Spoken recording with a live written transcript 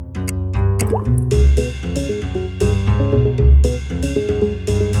Welcome,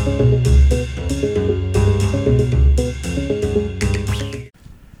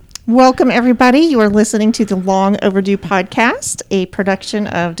 everybody. You are listening to the Long Overdue Podcast, a production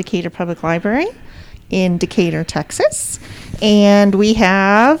of Decatur Public Library in Decatur, Texas. And we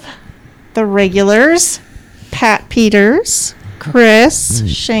have the regulars, Pat Peters, Chris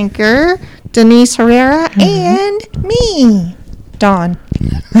Schenker, Denise Herrera, and me, Dawn.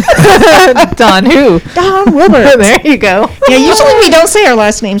 Dawn who? Dawn Wilbert. There you go. Yeah, usually we don't say our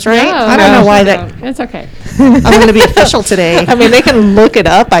last names, right? No, I don't know why that. It's okay. I'm going to be official today. I mean, they can look it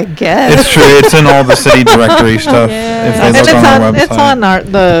up, I guess. It's true. It's in all the city directory stuff. Yeah. If And they it's look on our on, website. it's on our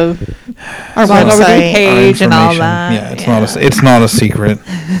Our website. page and all information. that. Yeah, it's not a secret.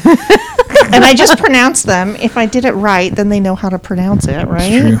 And I just pronounced them. If I did it right, then they know how to pronounce it,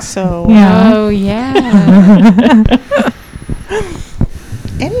 right? true. So, Oh, yeah.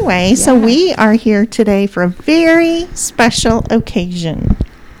 anyway, so we are here today for a very special occasion.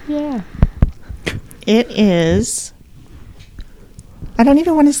 Yeah. It is. I don't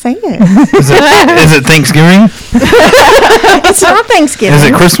even want to say it. Is it Thanksgiving? It's not Thanksgiving. Is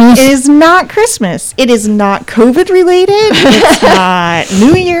it Christmas? It is not Christmas. It is not COVID related. It's not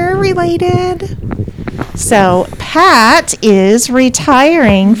New Year related. So Pat is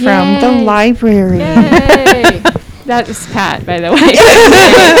retiring from the Yay. library. Yay. That is Pat, by the way.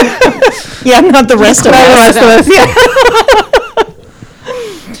 Yeah, not the rest of us.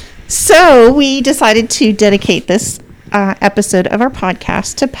 So we decided to dedicate this episode of our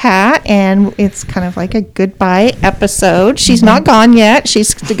podcast to Pat, and it's kind of like a goodbye episode. She's not gone yet.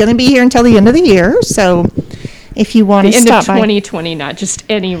 She's going to be here until the end of the year. So if you want to End of stop by, 2020, not just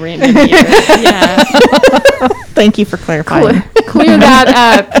any random year. Yeah. thank you for clarifying. Clear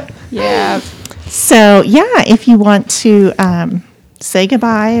that up. Yeah. So yeah, if you want to say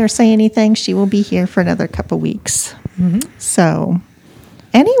goodbye or say anything, she will be here for another couple weeks. So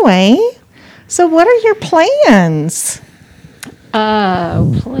anyway. So what are your plans?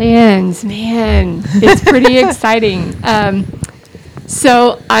 Plans, man. It's pretty exciting.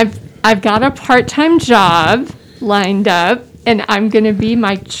 So I've got a part-time job lined up, and I'm going to be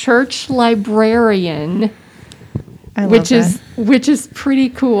my church librarian, I love which is pretty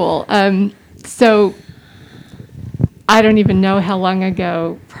cool. So I don't even know how long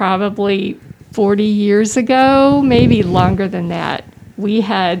ago, probably 40 years ago, maybe longer than that. We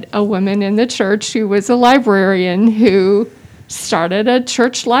had a woman in the church who was a librarian who started a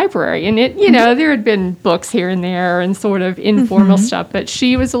church library. And it, there had been books here and there and sort of informal stuff, but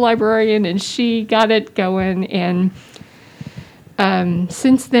she was a librarian and she got it going. And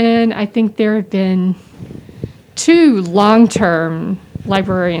since then, I think there have been 2 long-term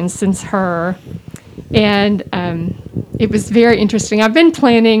librarians since her. And it was very interesting. I've been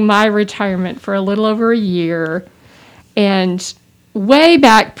planning my retirement for a little over a year. And way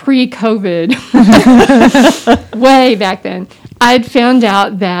back pre-COVID, way back then, I'd found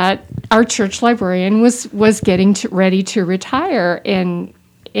out that our church librarian was getting ready to retire, and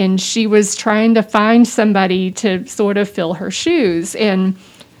she was trying to find somebody to sort of fill her shoes. And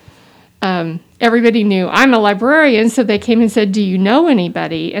everybody knew I'm a librarian, so they came and said, "Do you know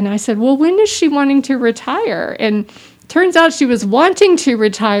anybody?" And I said, "Well, when is she wanting to retire?" And turns out she was wanting to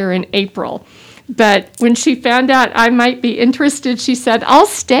retire in April. But when she found out I might be interested, she said, "I'll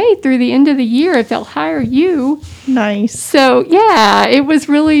stay through the end of the year if they'll hire you." Nice. So yeah, it was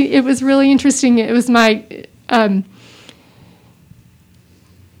really interesting. It was my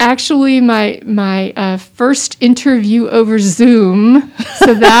actually my first interview over Zoom.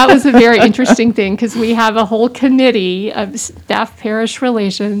 So that was a very interesting thing because we have a whole committee of staff parish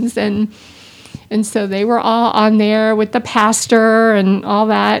relations, and so they were all on there with the pastor and all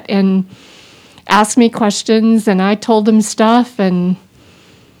that, and asked me questions, and I told them stuff, and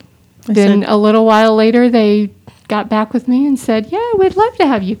then a little while later they got back with me and said, "Yeah, we'd love to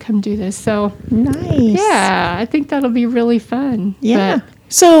have you come do this." So nice. yeah, I think that'll be really fun. Yeah.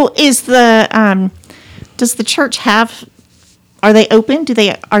 So is does the church have, are they open?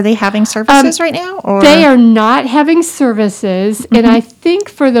 Are they having services right now? Or? They are not having services, and I think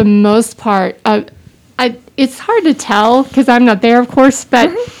for the most part, it's hard to tell because I'm not there, of course,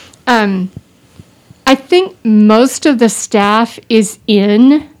 but I think most of the staff is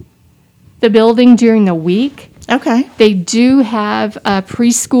in the building during the week. Okay. They do have a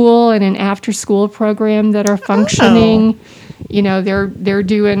preschool and an after-school program that are functioning. They're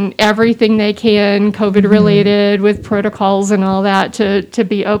doing everything they can, COVID-related, with protocols and all that to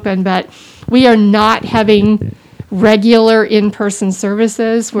be open. But we are not having regular in-person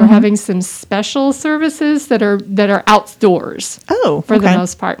services. We're having some special services that are outdoors. Oh, for the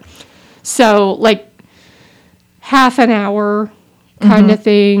most part. So like half an hour kind of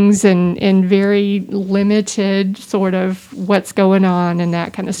things and very limited sort of what's going on and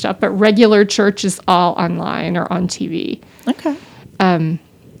that kind of stuff. But regular church is all online or on TV. Okay. And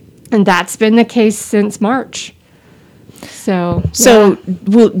that's been the case since March. So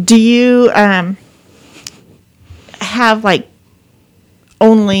do you have like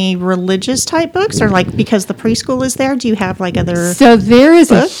only religious type books, or like because the preschool is there, do you have like other? So there is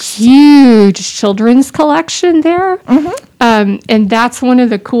books? a huge children's collection there, and that's one of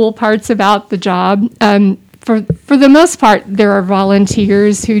the cool parts about the job. For the most part, there are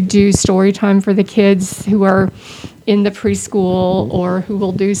volunteers who do story time for the kids who are in the preschool or who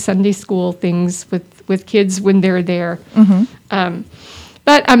will do Sunday school things with kids when they're there.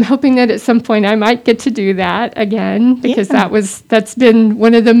 But I'm hoping that at some point I might get to do that again, because that's been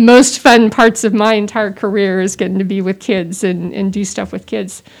one of the most fun parts of my entire career, is getting to be with kids and do stuff with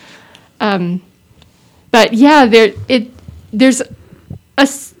kids. But yeah, there's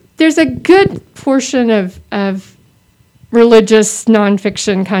a good portion of religious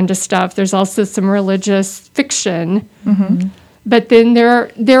nonfiction kind of stuff. There's also some religious fiction, but then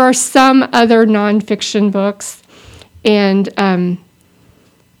there are some other nonfiction books, and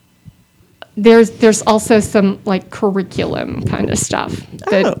there's also some like curriculum kind of stuff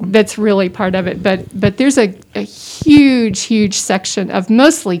that's really part of it. But there's a huge section of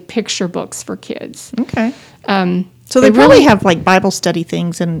mostly picture books for kids. Okay. So they probably have like Bible study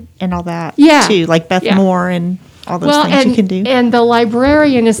things and all that too, like Beth Moore and all those things you can do. And the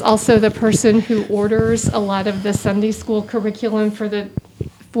librarian is also the person who orders a lot of the Sunday school curriculum for the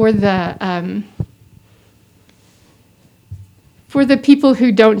people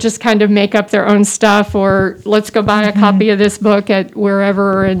who don't just kind of make up their own stuff, or let's go buy a copy of this book at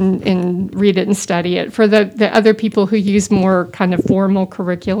wherever and read it and study it. For the other people who use more kind of formal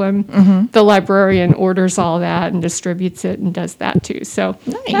curriculum, the librarian orders all that and distributes it and does that too. So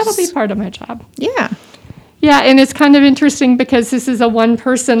that'll be part of my job. Yeah. Yeah, and it's kind of interesting because this is a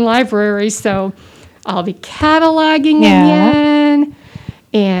one-person library, so I'll be cataloging again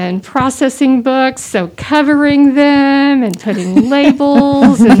and processing books, so covering them and putting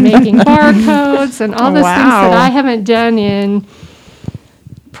labels and making barcodes and all those things that I haven't done in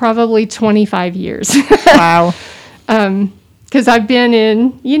probably 25 years. Wow. Because I've been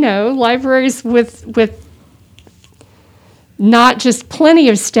in, libraries with not just plenty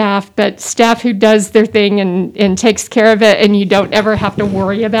of staff, but staff who does their thing and takes care of it, and you don't ever have to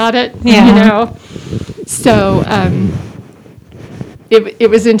worry about it, So it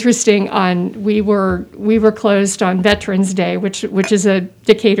was interesting. We were closed on Veterans Day, which is a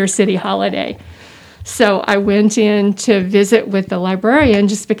Decatur city holiday. So I went in to visit with the librarian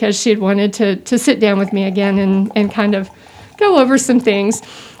just because she had wanted to sit down with me again and kind of go over some things.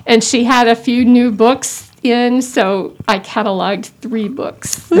 And she had a few new books in, so I cataloged 3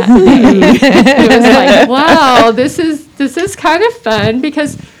 books that day. It was like, wow, this is kind of fun,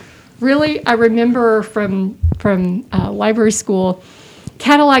 because really I remember from library school,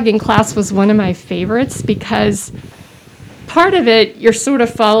 cataloging class was one of my favorites, because part of it you're sort of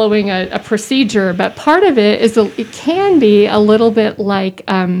following a procedure, but part of it is it can be a little bit like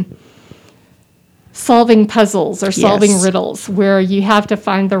solving puzzles or solving riddles, where you have to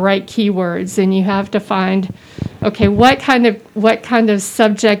find the right keywords and you have to find, okay, what kind of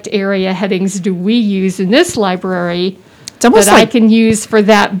subject area headings do we use in this library that I can use for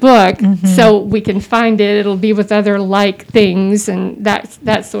that book, so we can find it. It'll be with other like things and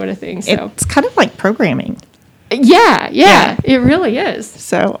that sort of thing. So it's kind of like programming. Yeah, it really is.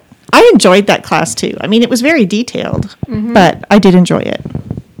 So I enjoyed that class too. I mean, it was very detailed, but I did enjoy it.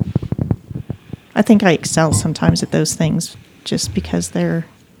 I think I excel sometimes at those things just because they're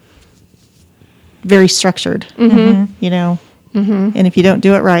very structured, and if you don't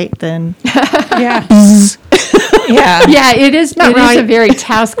do it right, then Yeah. Yeah, it is. It is a very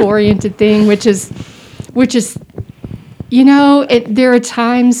task-oriented thing, which is, there are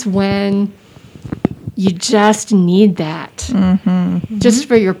times when you just need that, just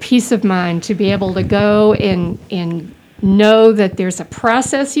for your peace of mind, to be able to go and know that there's a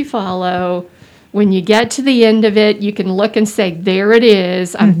process you follow. When you get to the end of it, you can look and say, there it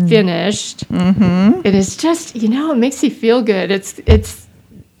is, I'm finished. And it's just, it makes you feel good. It's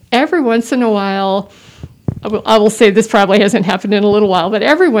every once in a while, I will say this probably hasn't happened in a little while, but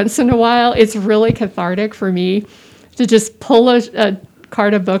every once in a while, it's really cathartic for me to just pull a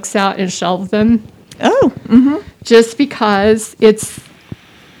cart of books out and shelve them. Oh, Just because it's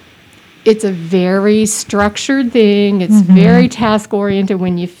a very structured thing. It's very task-oriented.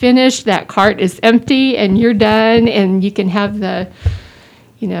 When you finish, that cart is empty and you're done, and you can have the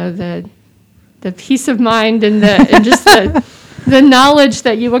the peace of mind and just the knowledge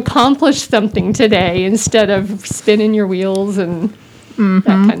that you accomplished something today instead of spinning your wheels and that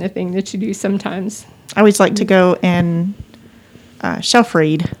kind of thing that you do sometimes. I always like to go and shelf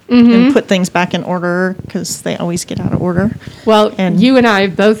read and put things back in order because they always get out of order. Well, And- you and I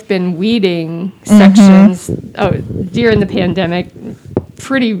have both been weeding sections during the pandemic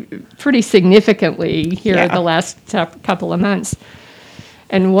pretty significantly here Yeah. the last couple of months.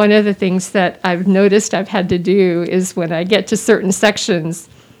 And one of the things that I've noticed I've had to do is when I get to certain sections,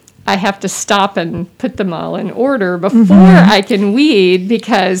 I have to stop and put them all in order before I can weed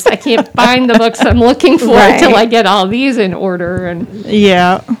because I can't find the books I'm looking for until I get all these in order. And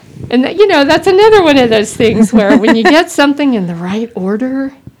Yeah. that's another one of those things where when you get something in the right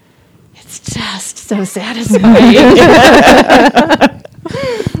order, it's just so satisfying.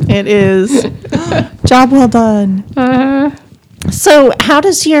 It is. Job well done. So, how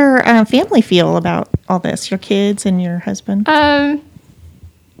does your family feel about all this? Your kids and your husband?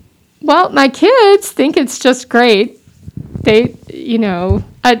 Well, my kids think it's just great. They,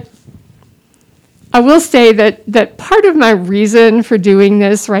 I will say that part of my reason for doing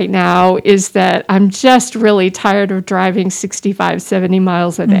this right now is that I'm just really tired of driving 65, 70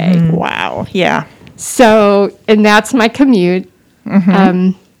 miles a day. Wow. Yeah. So, and that's my commute.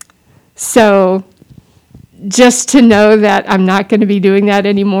 So just to know that I'm not going to be doing that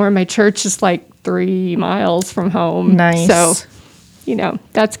anymore. My church is like 3 miles from home. Nice. So,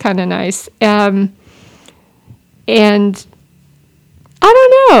 that's kind of nice. And I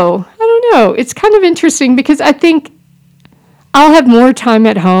don't know. It's kind of interesting because I think I'll have more time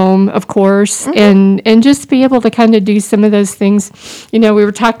at home, of course, and just be able to kind of do some of those things. We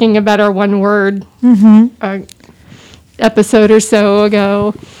were talking about our one word episode or so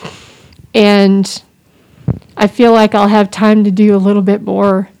ago, and I feel like I'll have time to do a little bit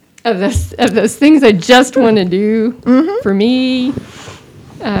more of those things I just want to do for me.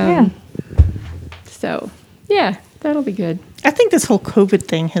 So, yeah, that'll be good. I think this whole COVID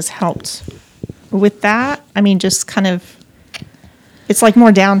thing has helped with that. I mean, just kind of, it's like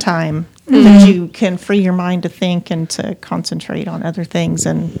more downtime that you can free your mind to think and to concentrate on other things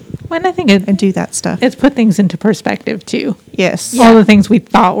and I think do that stuff. it's put things into perspective too. Yes. All the things we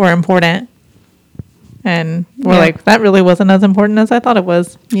thought were important. And we're like, that really wasn't as important as I thought it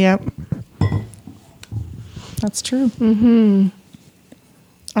was. Yep. That's true.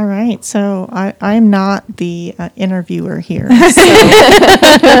 All right. So I am not the interviewer here. So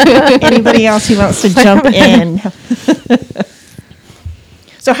anybody else who wants to jump in?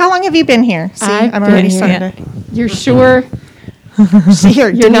 So how long have you been here? See, I've I'm been already here. starting to. You're sure? See, here,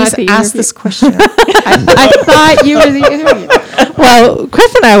 You're not Denise the asked interview- this question. I thought you were the interviewer. Well,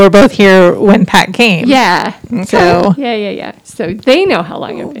 Chris and I were both here when Pat came. Yeah. So Yeah. So they know how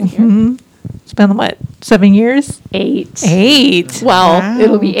long I've been here. it's been, 7 years? 8. 8. Well, Wow.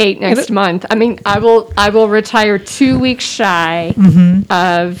 it'll be 8 next month. I mean, I will retire 2 weeks shy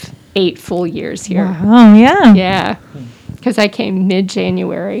of 8 full years here. Oh, yeah. Yeah, because I came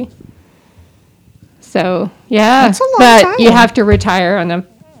mid-January. So yeah, That's a long but time. you have to retire on the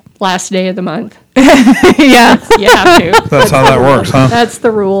last day of the month. Yeah. You have to. That's how that works, huh? That's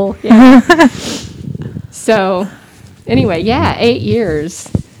the rule. Yeah. So anyway, 8 years.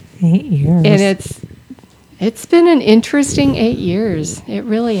 8 years. And it's been an interesting 8 years. It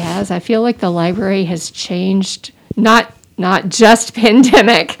really has. I feel like the library has changed, not just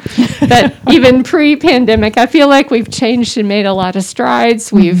pandemic, but even pre-pandemic. I feel like we've changed and made a lot of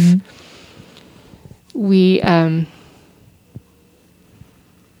strides.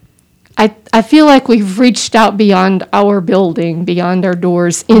 I feel like we've reached out beyond our building, beyond our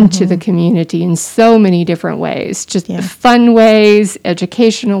doors, into the community in so many different ways. Just fun ways,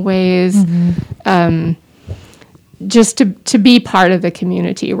 educational ways, just to be part of the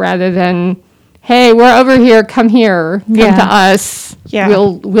community rather than, hey, we're over here, come here, come to us. Yeah.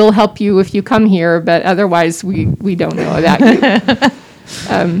 We'll help you if you come here, but otherwise we don't know about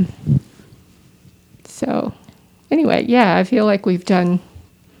you. So anyway, I feel like we've done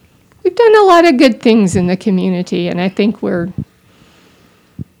a lot of good things in the community, and I think we've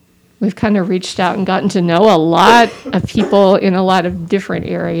kind of reached out and gotten to know a lot of people in a lot of different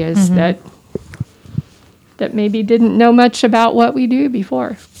areas that maybe didn't know much about what we do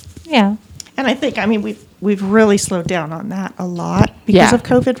before. Yeah. And I think, we've really slowed down on that a lot because of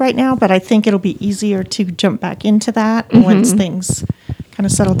COVID right now, but I think it'll be easier to jump back into that once things kind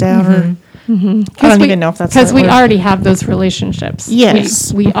of settle down or I don't even know if that's because the we word. already have those relationships.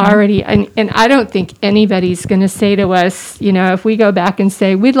 Yes. we already, and I don't think anybody's going to say to us, if we go back and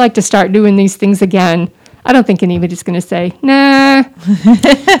say we'd like to start doing these things again. I don't think anybody's going to say, nah,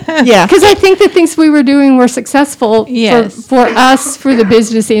 Yeah. because I think the things we were doing were successful Yes. for us, for the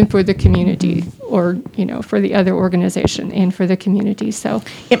business, and for the community, or, for the other organization and for the community. So,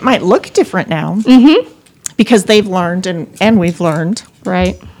 It might look different now because they've learned and we've learned.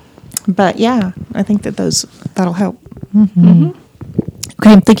 right. But yeah, I think that'll help.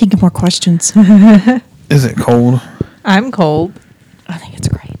 Okay, I'm thinking of more questions. Is it cold? I'm cold. I think it's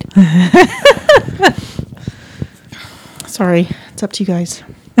great. Sorry, it's up to you guys.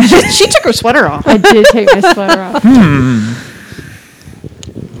 She took her sweater off. I did take my sweater off.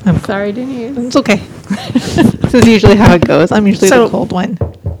 I'm sorry, didn't you? It's okay. This is usually how it goes. I'm usually So- the cold one.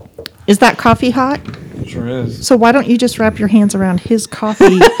 Is that coffee hot? Sure is. So why don't you just wrap your hands around his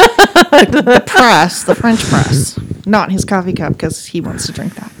coffee, the press, the French press, not his coffee cup because he wants to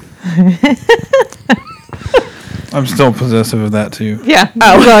drink that. I'm still possessive of that too. Yeah.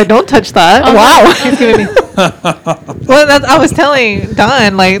 Oh, God, don't touch that. Wow. He's giving me. Well, I was telling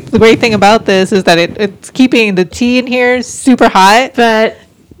Don, like, the great thing about this is that it's keeping the tea in here super hot, But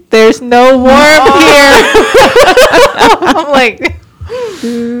there's no warmth here. I'm like,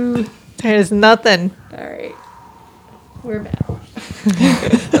 there's nothing. all right, we're back.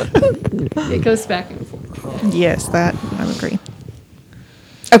 It goes back and forth. Yes, that I would agree.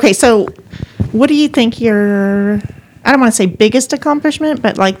 Okay, so what do you think your, I don't want to say biggest accomplishment,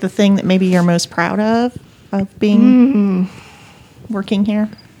 but like the thing that maybe you're most proud of being working here?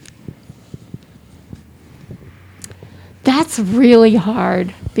 That's really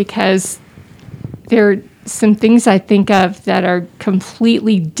hard because there are some things I think of that are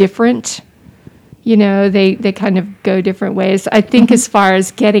completely different. They kind of go different ways. I think as far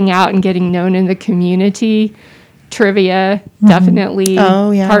as getting out and getting known in the community, trivia, definitely.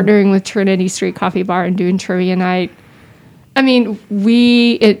 Oh, yeah. Partnering with Trinity Street Coffee Bar and doing trivia night. I mean,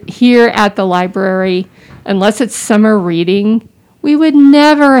 here at the library, unless it's summer reading, we would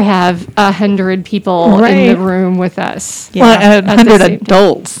never have 100 people in Right. the room with us. Yeah. Well, At the 100 same time.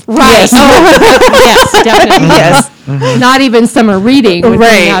 adults. Right. Yes, definitely. Yes. Not even summer reading would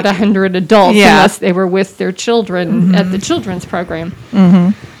Right. bring out 100 adults Yeah. unless they were with their children at the children's program.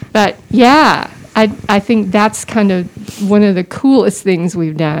 But yeah, I think that's kind of one of the coolest things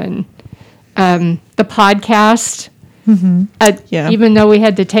we've done. The podcast, Yeah. even though we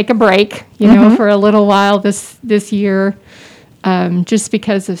had to take a break, for a little while this year, just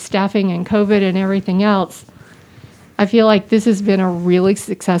because of staffing and COVID and everything else. I feel like this has been a really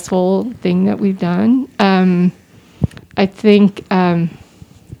successful thing that we've done. I think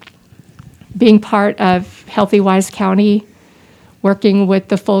being part of Healthy Wise County, working with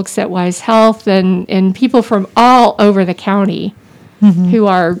the folks at Wise Health and people from all over the county who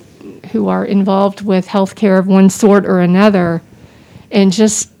are involved with healthcare of one sort or another, and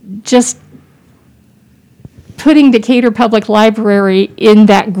just putting Decatur Public Library in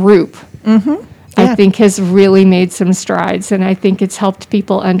that group, I Yeah. think has really made some strides. And I think it's helped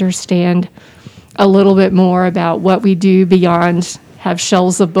people understand a little bit more about what we do beyond have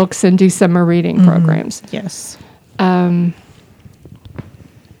shelves of books and do summer reading programs. Yes.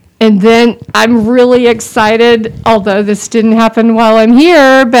 And then I'm really excited, although this didn't happen while I'm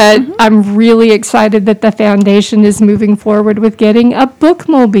here, but I'm really excited that the foundation is moving forward with getting a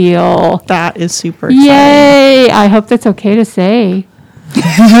bookmobile. That is super exciting. Yay! I hope that's okay to say.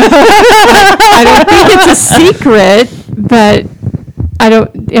 I don't think it's a secret, but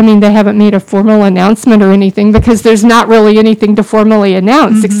they haven't made a formal announcement or anything because there's not really anything to formally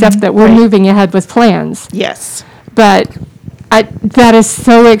announce except that we're moving ahead with plans. Yes. But that is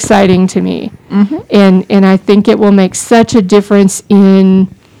so exciting to me. And I think it will make such a difference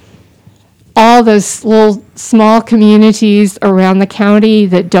in all those little small communities around the county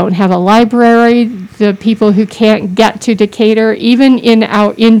that don't have a library, the people who can't get to Decatur, even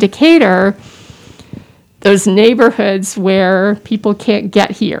in Decatur, those neighborhoods where people can't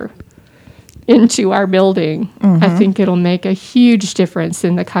get here into our building. I think it'll make a huge difference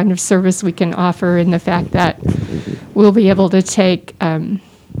in the kind of service we can offer and the fact that we'll be able to take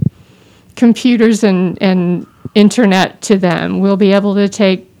computers and internet to them. We'll be able to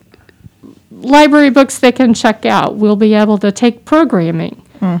take library books they can check out. We'll be able to take programming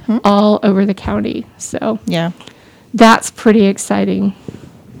all over the county. So Yeah. that's pretty exciting.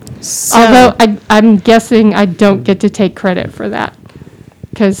 So, Although I'm guessing I don't get to take credit for that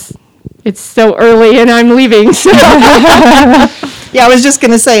because it's so early and I'm leaving. So yeah, I was just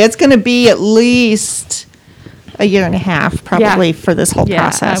going to say it's going to be at least a year and a half probably for this whole yeah,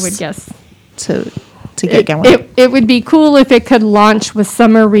 process. I would guess. To get going. It would be cool if it could launch with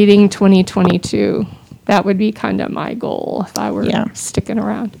Summer Reading 2022. That would be kind of my goal if I were Yeah. sticking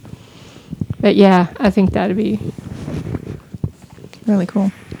around. But yeah, I think that'd be Really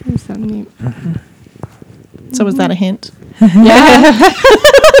cool. something neat. So was that a hint? Yeah.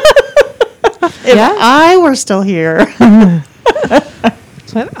 If Yeah. I were still here.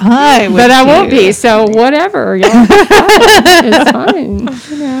 But I would But I won't be, choose. so whatever. Y'all it's fine.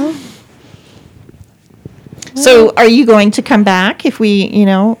 You know. So are you going to come back if we,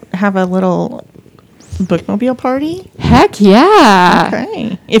 have a little bookmobile party? Heck yeah.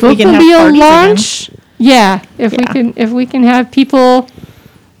 Okay. If we can have Bookmobile parties launch. Yeah. If Yeah. we can have people,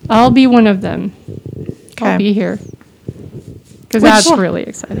 I'll be one of them. Okay. I'll be here. Because Which that's one? really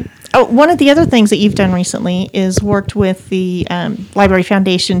exciting. Oh, one of the other things that you've done recently is worked with the Library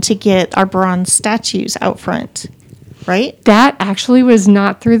Foundation to get our bronze statues out front, right? That actually was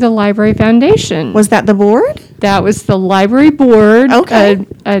not through the Library Foundation. Was that the board? That was the library board. Okay.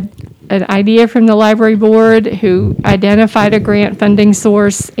 An idea from the library board who identified a grant funding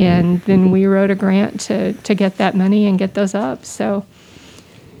source, and then we wrote a grant to get that money and get those up. So,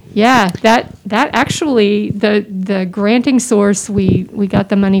 yeah, that actually the granting source we got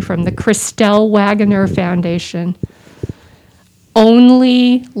the money from the Christelle Wagoner Foundation.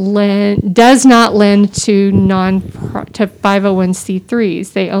 Does not lend to to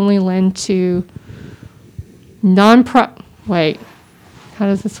 501c3s. They only lend to Wait, how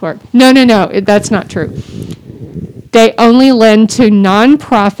does this work? No, that's not true. They only lend to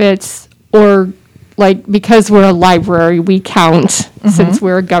nonprofits or because we're a library, we count since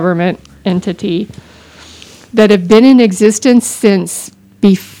we're a government entity that have been in existence since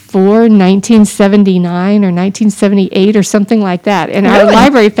before 1979 or 1978 or something like that. And our Really?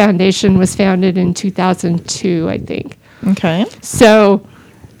 library foundation was founded in 2002, I think. Okay. So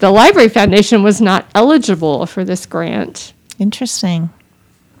the Library Foundation was not eligible for this grant. Interesting.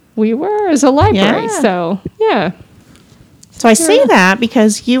 We were as a library, Yeah. so yeah. So I say that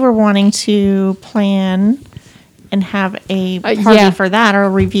because you were wanting to plan and have a party yeah. for that or a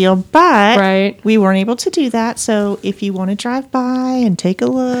reveal, but Right. we weren't able to do that. So if you want to drive by and take a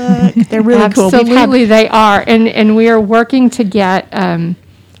look, they're really cool. We've had- Absolutely, they are, and we are working to get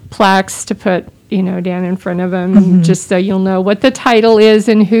plaques to put down in front of them, just so you'll know what the title is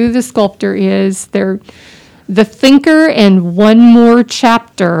and who the sculptor is. They're The Thinker and One More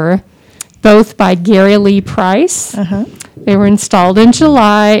Chapter, both by Gary Lee Price. They were installed in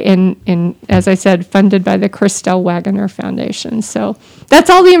July and, as I said, funded by the Christelle Wagoner Foundation. So that's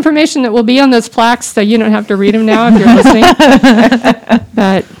all the information that will be on those plaques, so you don't have to read them now if you're listening.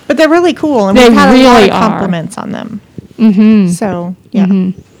 But But they're really cool, and They we've had a lot really of are. compliments on them. Mm-hmm. So,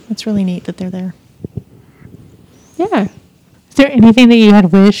 yeah, it's really neat that they're there. yeah. Is there anything that you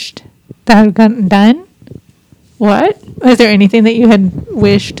had wished to have gotten done? What? Is there anything that you had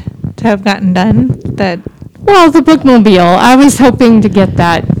wished to have gotten done that Well, the bookmobile. I was hoping to get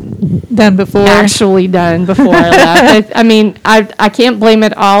that done before? actually done before I left. I can't blame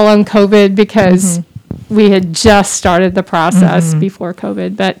it all on COVID because we had just started the process before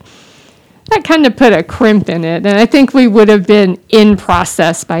COVID, but that kind of put a crimp in it. And I think we would have been in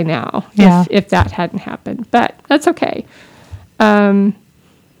process by now if that hadn't happened, but that's okay.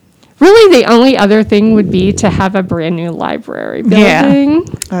 Really, the only other thing would be to have a brand new library building.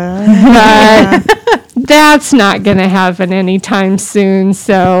 But that's not going to happen anytime soon.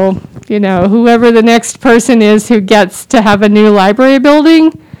 So, whoever the next person is who gets to have a new library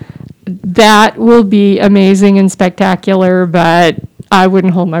building, that will be amazing and spectacular. But I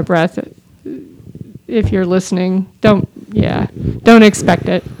wouldn't hold my breath. If you're listening, don't expect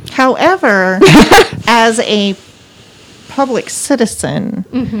it. However, as a public citizen,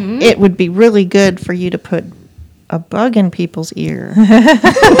 it would be really good for you to put a bug in people's ear.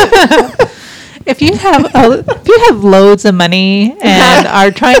 If you have loads of money and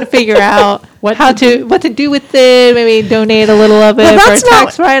are trying to figure out what to do with it, maybe donate a little of it Well, for a that's not-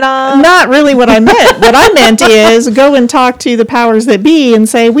 tax write-off. Not really what I meant. What I meant is go and talk to the powers that be and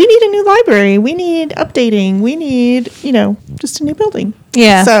say, we need a new library. We need updating. We need, just a new building.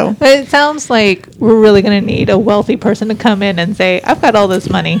 Yeah. So- But it sounds like we're really going to need a wealthy person to come in and say, I've got all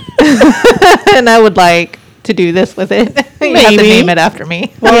this money and I would like to do this with it. You have to Maybe. name it after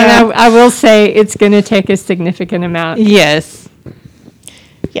me. Well, and I will say it's going to take a significant amount Yes.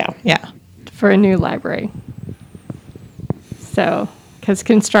 Yeah. Yeah. for a new library. So, because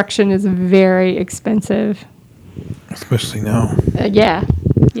construction is very expensive. Especially now. Yeah.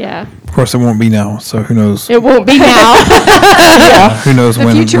 Of course, it won't be now, so who knows? It won't be now. Who knows The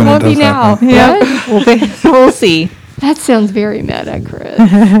when, future when won't it does be now. happen. What? We'll see. That sounds very meta, Chris.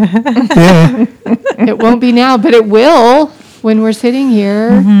 Yeah. It won't be now, but it will when we're sitting here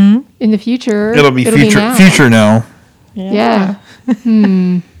in the future. It'll be now. future now. Yeah.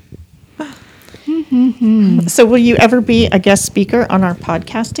 So will you ever be a guest speaker on our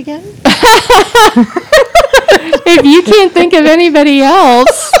podcast again? If you can't think of anybody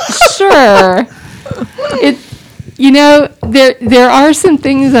else, sure. There are some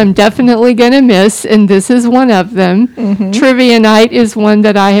things I'm definitely going to miss, and this is one of them. Trivia night is one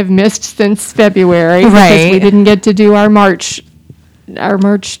that I have missed since February because Right. we didn't get to do our March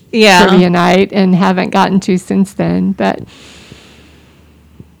trivia night and haven't gotten to since then. But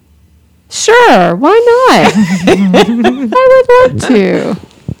sure, why not? I would love to.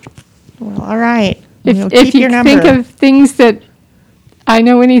 Well, all right. If We'll you keep your number. think of things that I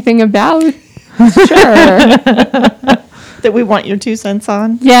know anything about, sure. that we want your 2 cents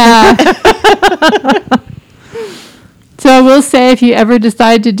on. Yeah. So I will say, if you ever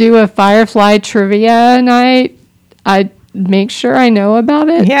decide to do a Firefly trivia night, I'd make sure I know about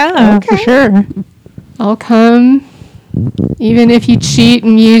it. Yeah, for sure. I'll come. Even if you cheat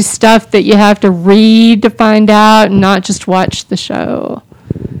and use stuff that you have to read to find out and not just watch the show.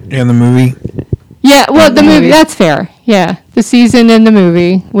 And the movie. Yeah, well, the movie, that's fair. Yeah, the season and the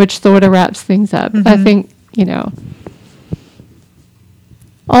movie, which sort of wraps things up. I think,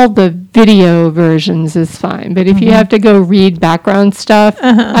 all the video versions is fine. But if you have to go read background stuff,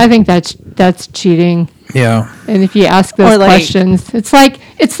 I think that's cheating. Yeah. And if you ask those Or like- questions, it's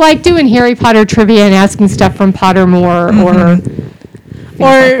like doing Harry Potter trivia and asking stuff from Pottermore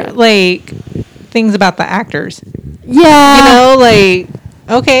or like things about the actors. yeah,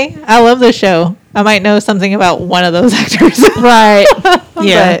 Okay, I love this show. I might know something about one of those actors. right.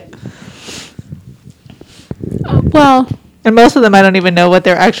 Yeah. Well, And most of them, I don't even know what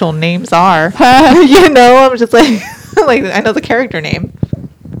their actual names are. I'm just like, I know the character name.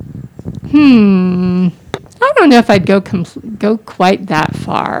 I don't know if I'd go quite that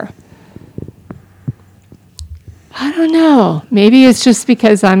far. I don't know. Maybe it's just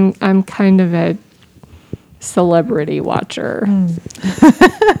because I'm kind of a celebrity watcher.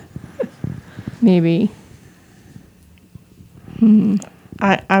 Maybe.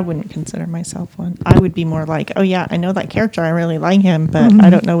 I wouldn't consider myself one. I would be more like, oh yeah, I know that character. I really like him, but I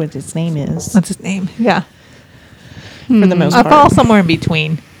don't know what his name is What's his name? Yeah. for the most I part. fall somewhere in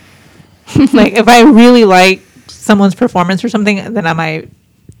between. Like, if I really like someone's performance or something, then I might,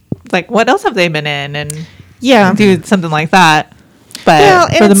 what else have they been in? And Yeah. do something like that. But Well,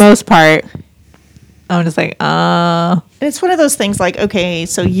 and for the it's- most part, I'm just like, And it's one of those things like, okay,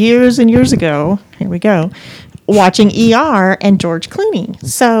 so years and years ago, here we go, watching ER and George Clooney.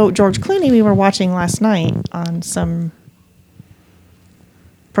 So George Clooney, we were watching last night on some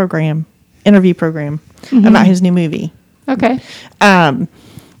interview program about his new movie. Okay. And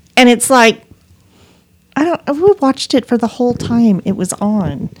it's like, we watched it for the whole time it was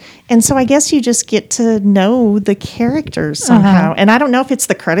on. And so I guess you just get to know the characters somehow. And I don't know if it's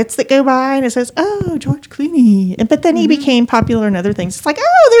the credits that go by and it says, oh, George Clooney. But then he became popular in other things. It's like,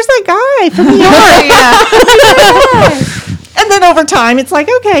 oh, there's that guy from ER. And then over time, it's like,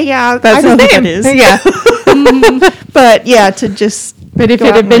 okay, yeah, that's I know his who name. that is. Yeah. But yeah, to just. But if go it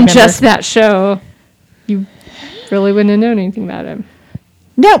out had and been remember. just that show, you really wouldn't have known anything about him.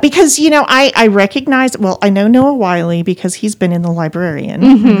 No, because, I recognize, I know Noah Wiley because he's been in The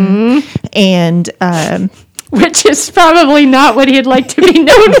Librarian. And, Which is probably not what he'd like to be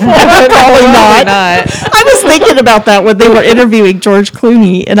known for. probably not. I was thinking about that when they were interviewing George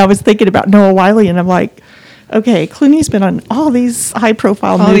Clooney, and I was thinking about Noah Wiley, and I'm like, okay, Clooney's been on all these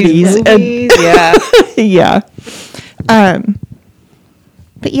high-profile movies. Yeah. Yeah.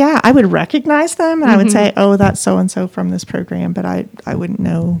 But yeah, I would recognize them, and I would say, oh, that's so-and-so from this program, but I wouldn't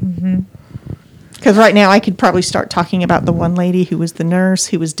know. Because right now I could probably start talking about the one lady who was the nurse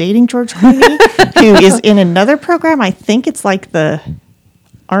who was dating George Clooney, who is in another program. I think it's like the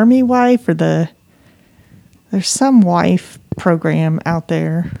Army Wife or there's some wife program out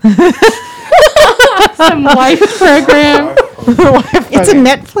there. Some life program. It's a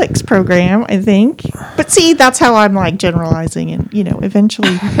Netflix program, I think. But see, that's how I'm like generalizing, and eventually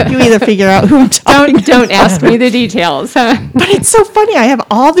you either figure out who I'm talking. Don't ask me the details. Huh? But it's so funny. I have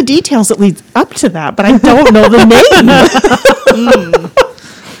all the details that leads up to that, but I don't know the name.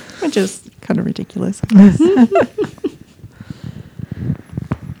 Which is kind of ridiculous.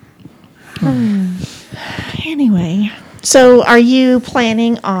 Anyway, so are you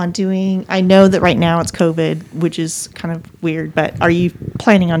planning on doing, I know that right now it's COVID, which is kind of weird, but are you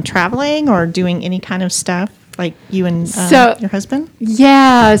planning on traveling or doing any kind of stuff like you and your husband?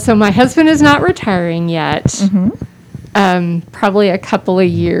 Yeah, so my husband is not retiring yet. Probably a couple of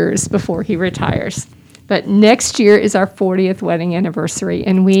years before he retires. But next year is our 40th wedding anniversary,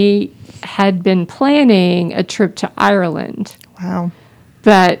 and we had been planning a trip to Ireland. Wow.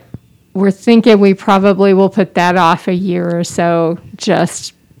 But we're thinking we probably will put that off a year or so,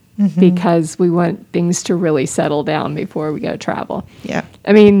 just because we want things to really settle down before we go travel. Yeah.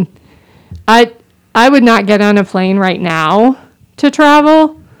 I mean, I would not get on a plane right now to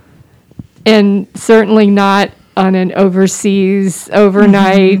travel, and certainly not on an overseas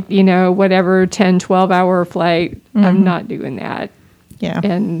overnight, whatever 10, 12-hour flight. I'm not doing that. Yeah.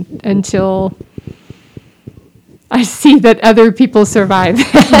 And until I see that other people survive.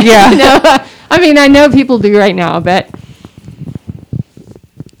 Yeah. I mean, I know people do right now, but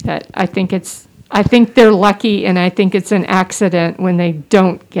I think they're lucky, and I think it's an accident when they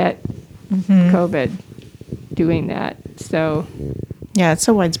don't get COVID doing that. So Yeah, it's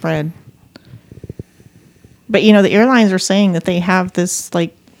so widespread. But, the airlines are saying that they have this,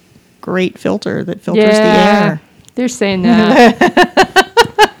 like, great filter that filters the air. They're saying that.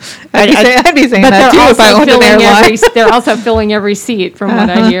 I'd be saying But that too if I owned an airline. they're also filling every seat from what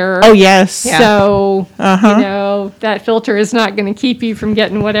I hear. Oh, yes. Yeah. So, that filter is not going to keep you from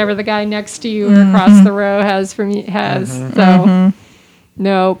getting whatever the guy next to you or across the row has. So,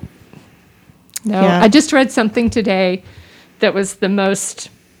 no. Yeah. I just read something today that was the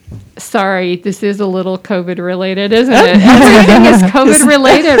most, sorry, this is a little COVID related, isn't it? Everything is COVID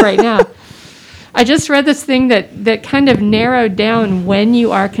related right now. I just read this thing that kind of narrowed down when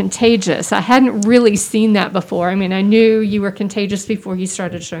you are contagious. I hadn't really seen that before. I mean, I knew you were contagious before you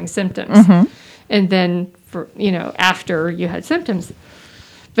started showing symptoms, and then after you had symptoms.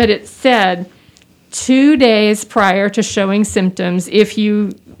 But it said 2 days prior to showing symptoms, if you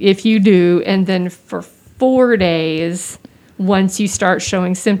do, and then for 4 days once you start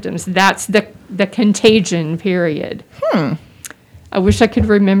showing symptoms. That's the contagion period. I wish I could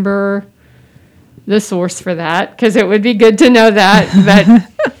remember the source for that, because it would be good to know that,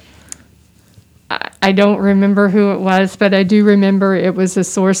 but I don't remember who it was, but I do remember it was a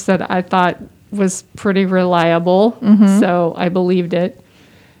source that I thought was pretty reliable, so I believed it.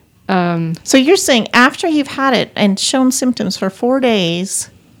 So you're saying after you've had it and shown symptoms for 4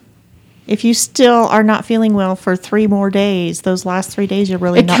 days, if you still are not feeling well for 3 more days, those last 3 days you're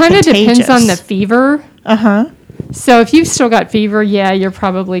really not contagious. It kind of depends on the fever. Uh-huh. So if you've still got fever, you're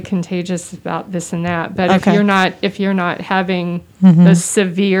probably contagious about this and that. But if you're not having the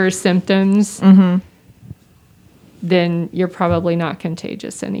severe symptoms, then you're probably not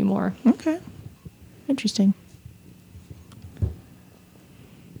contagious anymore. Okay. Interesting.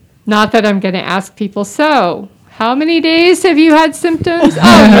 Not that I'm going to ask people, so how many days have you had symptoms?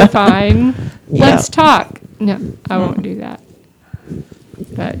 Oh, you're fine. Let's talk. No, I won't do that.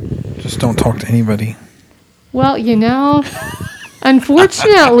 But Just don't talk to anybody. well,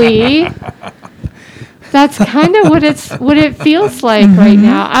 unfortunately, that's kind of what it feels like right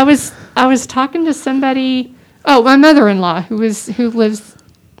now. I was talking to somebody, my mother-in-law who lives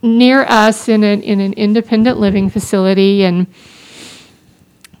near us in an independent living facility, and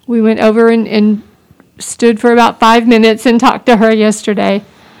we went over and stood for about 5 minutes and talked to her yesterday,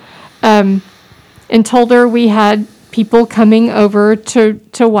 and told her we had people coming over to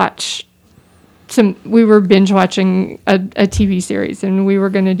watch. We were binge watching a TV series, and we were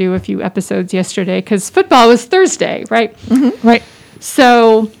going to do a few episodes yesterday because football was Thursday, right? Right.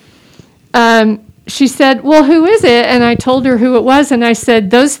 So she said, well, who is it? And I told her who it was, and I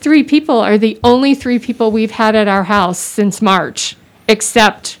said, those 3 people are the only 3 people we've had at our house since March,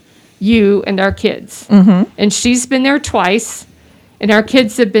 except you and our kids. And she's been there twice, and our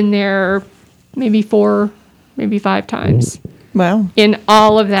kids have been there maybe 4, maybe 5 times. Well, in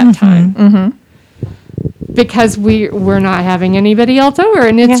all of that time. Because we're not having anybody else over,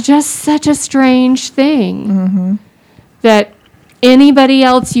 and it's just such a strange thing that anybody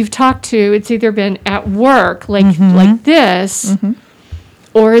else you've talked to, it's either been at work like this,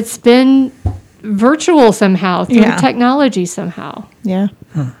 or it's been virtual somehow through technology somehow. yeah.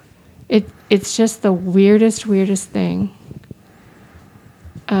 It's just the weirdest thing.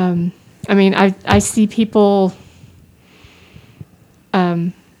 I mean, I see people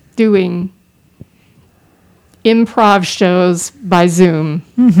doing improv shows by Zoom.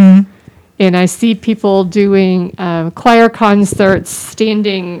 And I see people doing choir concerts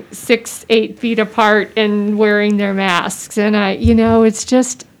standing 6-8 feet apart and wearing their masks. And it's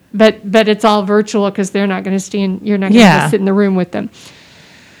just, but it's all virtual because they're not going to stand, you're not going to sit in the room with them.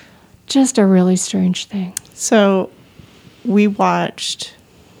 Just a really strange thing. So we watched,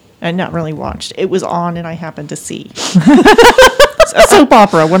 and not really watched, it was on and I happened to see a soap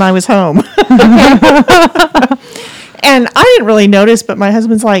opera when I was home. And I didn't really notice, but my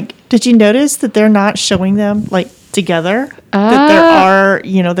husband's like, did you notice that they're not showing them like together? That there are,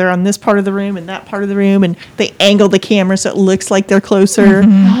 they're on this part of the room and that part of the room, and they angle the camera so it looks like they're closer.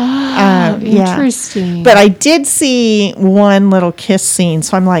 Interesting. But I did see one little kiss scene,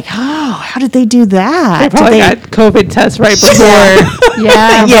 so I'm like, oh, how did they do that? They probably got COVID tests right before.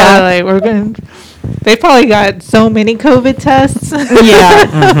 yeah. Yeah, like we're going to. They probably got so many COVID tests.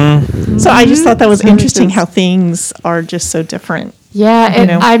 Yeah. So I just thought that was So interesting just- how things are just so different. Yeah, and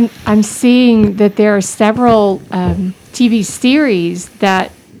know. I'm seeing that there are several TV series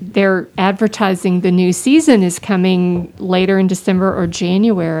that they're advertising the new season is coming later in December or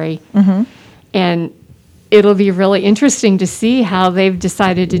January, and it'll be really interesting to see how they've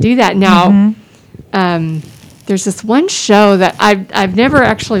decided to do that. Now, there's this one show that I've never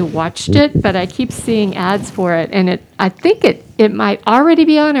actually watched it, but I keep seeing ads for it, and I think it might already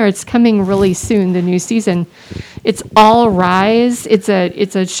be on or it's coming really soon. The new season. It's All Rise. It's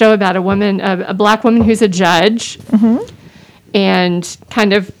a show about a woman, a black woman who's a judge, and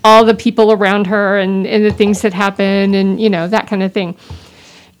kind of all the people around her and the things that happen and that kind of thing.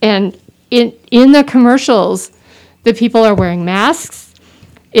 And in the commercials, the people are wearing masks.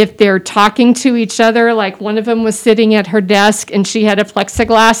 If they're talking to each other, like one of them was sitting at her desk and she had a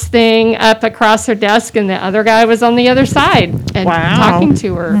plexiglass thing up across her desk, and the other guy was on the other side and Wow. talking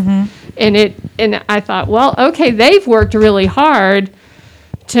to her. And I thought, well, okay, they've worked really hard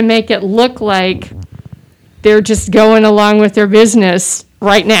to make it look like they're just going along with their business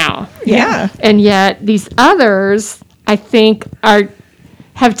right now. Yeah. And yet these others, I think,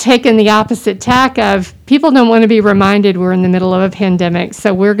 have taken the opposite tack of people don't want to be reminded we're in the middle of a pandemic,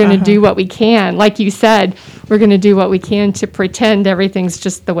 so we're going to do what we can. Like you said, we're going to do what we can to pretend everything's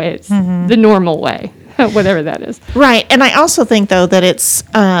just the way it's the normal way, whatever that is. Right. And I also think, though, that it's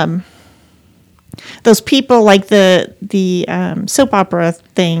those people like the soap opera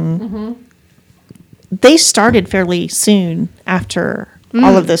thing, they started fairly soon after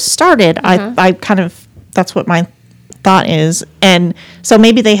all of this started. I kind of, that's what my thought is. And so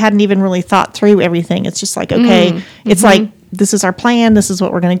maybe they hadn't even really thought through everything. It's just like, okay, it's like, this is our plan. This is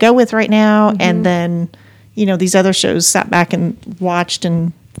what we're going to go with right now. And then, these other shows sat back and watched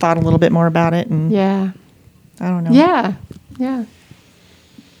and thought a little bit more about it. And Yeah. I don't know. Yeah.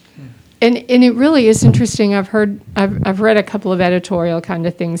 And it really is interesting. I've read a couple of editorial kind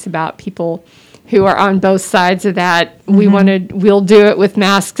of things about people who are on both sides of that. We'll do it with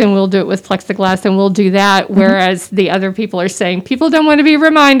masks and we'll do it with plexiglass and we'll do that. Whereas the other people are saying people don't want to be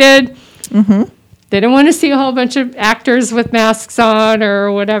reminded. They don't want to see a whole bunch of actors with masks on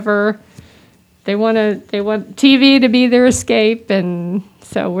or whatever. They want TV to be their escape, and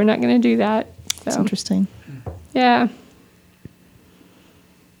so we're not going to do that. It's So interesting. yeah,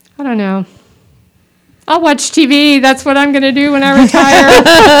 I don't know. I'll watch TV. That's what I'm going to do when I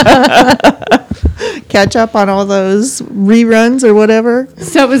retire. Catch up on all those reruns or whatever.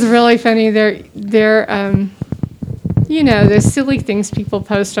 So it was really funny. They're the silly things people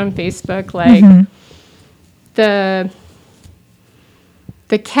post on Facebook, like the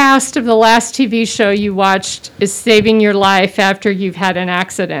cast of the last TV show you watched is saving your life after you've had an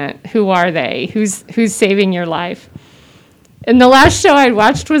accident. Who are they? Who's saving your life? And the last show I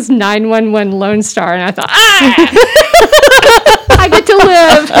watched was 911 Lone Star, and I thought, I get to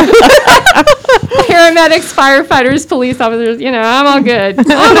live. Paramedics, firefighters, police officers, I'm all good.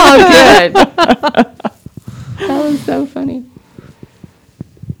 I'm all good. That was so funny.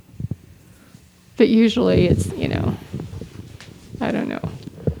 But usually it's, I don't know.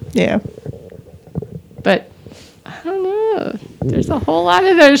 Yeah. But I don't know. There's a whole lot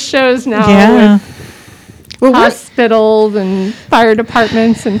of those shows now Yeah. with Well, hospitals and fire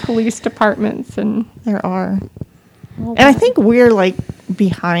departments and police departments and there are. And I think we're like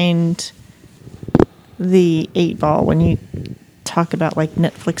behind the 8 ball when you talk about like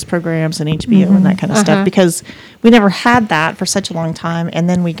Netflix programs and HBO and that kind of stuff, because we never had that for such a long time. And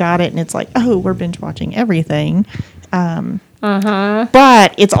then we got it and it's like, oh, we're binge watching everything.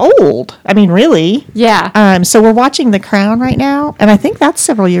 But it's old. I mean, really. yeah. So we're watching The Crown right now. And I think that's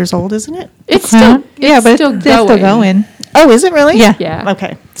several years old, isn't it? It's still but still it's still going. Oh, is it really? Yeah. Yeah.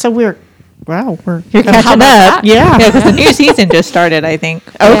 Okay. So we're You're How catching about up. that? Yeah. Yeah, because the new season just started, I think.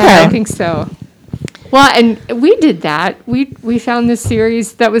 Okay. Yeah, I think so. Well, and we did that. We found this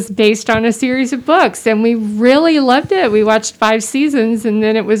series that was based on a series of books, and we really loved it. We watched 5 seasons, and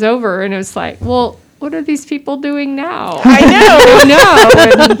then it was over, and it was like, well, what are these people doing now? I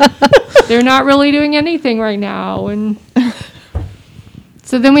know. And they're not really doing anything right now, and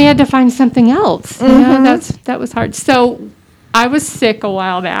so then we had to find something else. That was hard. So I was sick a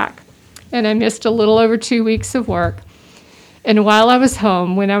while back, and I missed a little over 2 weeks of work. And while I was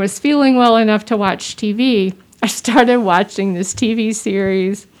home, when I was feeling well enough to watch TV, I started watching this TV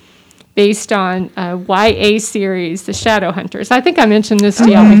series. based on a YA series, The Shadowhunters. I think I mentioned this to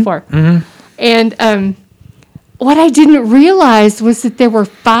y'all before. And what I didn't realize was that there were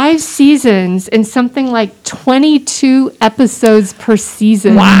 5 seasons and something like 22 episodes per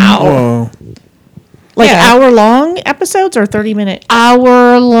season. Whoa. Like Yeah. hour-long episodes or 30-minute?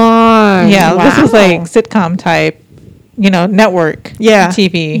 Hour long. Yeah, this was like Wow. sitcom type, network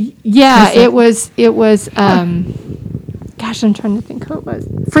TV. Yeah, it was gosh, I'm trying to think who it was.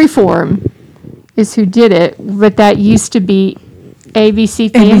 Freeform is who did it, but that used to be ABC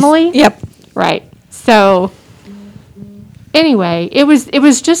Family. Yep. Right. So anyway, it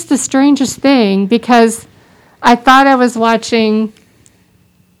was just the strangest thing because I thought I was watching,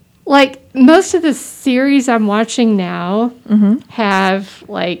 like, most of the series I'm watching now have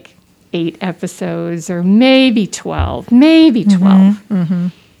like 8 episodes or maybe 12,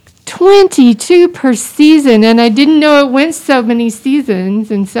 22 per season, and I didn't know it went so many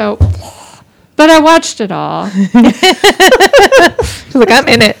seasons, and so, but I watched it all. She's like, I'm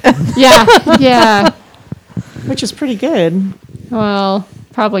in it. Yeah. Which is pretty good. Well,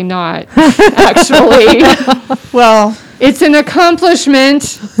 probably not, actually. Well, It's an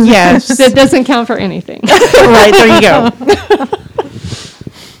accomplishment yes. that doesn't count for anything. Right, there you go.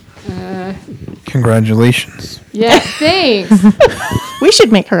 Congratulations. Yeah, thanks. We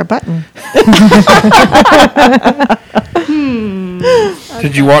should make her a button.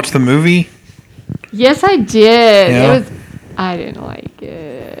 Did you watch the movie? Yes, I did. Yeah. I didn't like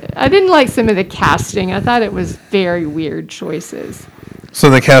it. I didn't like some of the casting. I thought it was very weird choices. So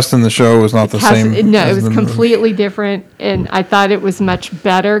the cast in the show was not the same? No, as it was the movie? completely different, and I thought it was much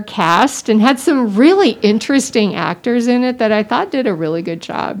better cast and had some really interesting actors in it that I thought did a really good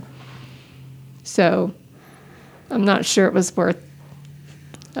job. So I'm not sure it was worth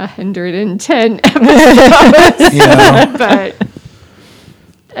 110 episodes, Yeah. but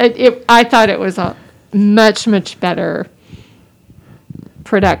I thought it was a much, much better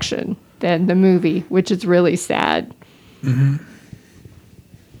production than the movie, which is really sad.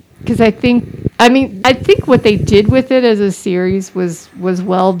 Because I think what they did with it as a series was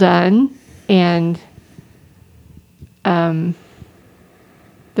well done, and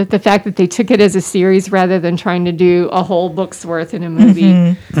that the fact that they took it as a series rather than trying to do a whole book's worth in a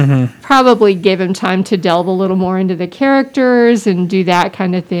movie probably gave them time to delve a little more into the characters and do that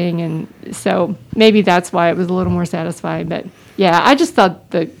kind of thing, and so maybe that's why it was a little more satisfying. But yeah, I just thought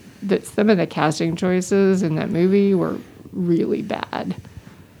that some of the casting choices in that movie were really bad.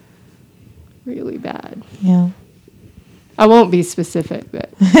 Really bad. Yeah. I won't be specific, but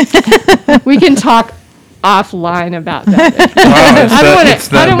we can talk offline about that. Wow, it's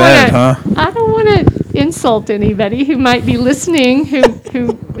that bad, huh? I don't want to insult anybody who might be listening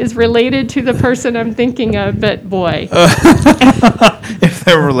who is related to the person I'm thinking of, but boy. If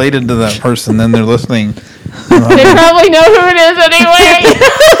they're related to that person, then they're listening. They probably know who it is anyway.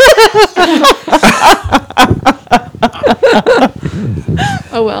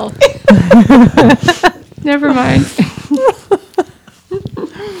 Oh well. Never mind.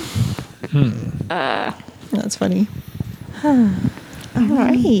 That's funny. All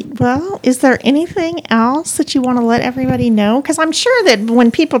right. Well, is there anything else that you want to let everybody know? Because I'm sure that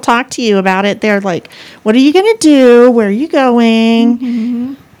when people talk to you about it, they're like, what are you going to do? Where are you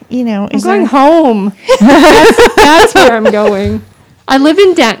going? I'm going home. That's where I'm going. I live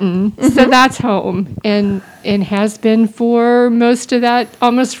in Denton, so that's home, and has been for most of that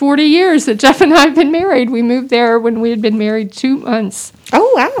almost 40 years that Jeff and I have been married. We moved there when we had been married 2 months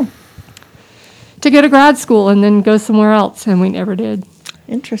Oh, wow. to go to grad school and then go somewhere else, and we never did.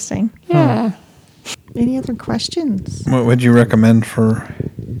 Interesting. Yeah. Any other questions? What would you recommend for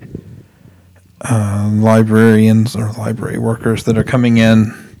librarians or library workers that are coming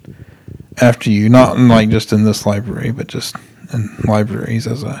in after you? Not like just in this library, but just in libraries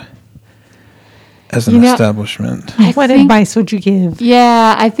as an establishment. What advice would you give?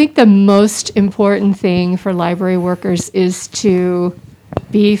 Yeah, I think the most important thing for library workers is to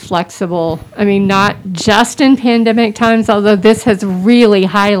be flexible. I mean, not just in pandemic times, although this has really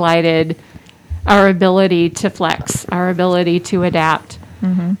highlighted our ability to flex, our ability to adapt.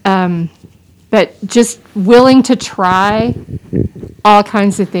 But just willing to try all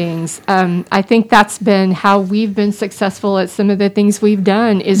kinds of things. I think that's been how we've been successful at some of the things we've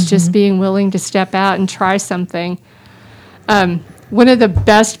done, is just being willing to step out and try something. One of the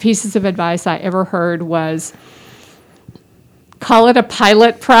best pieces of advice I ever heard was, call it a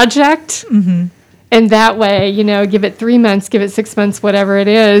pilot project. And that way, give it 3 months, give it 6 months, whatever it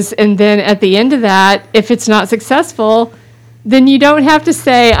is. And then at the end of that, if it's not successful, then you don't have to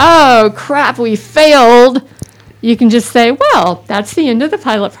say, oh, crap, we failed. you can just say, well, that's the end of the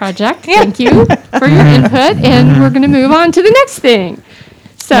pilot project. Thank you for your input, and we're going to move on to the next thing.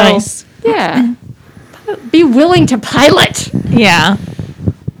 So, Nice. yeah, be willing to pilot. Yeah.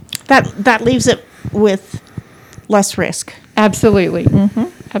 That leaves it with less risk. Absolutely.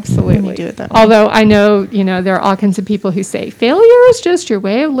 Absolutely. When you do it that way. Although I know, there are all kinds of people who say failure is just your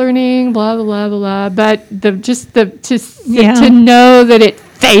way of learning, blah, blah, blah, blah, blah. But to know that it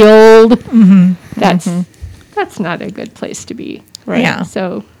failed, that's not a good place to be. Right. Yeah.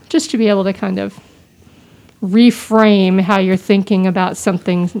 So just to be able to kind of reframe how you're thinking about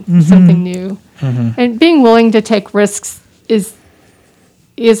something new. And being willing to take risks is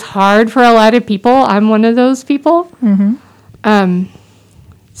hard for a lot of people. I'm one of those people.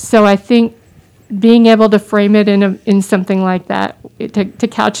 So I think being able to frame it in something like that, to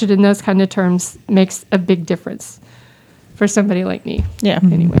couch it in those kind of terms, makes a big difference for somebody like me. Yeah.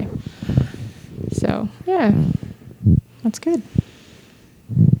 Anyway. So, yeah. That's good.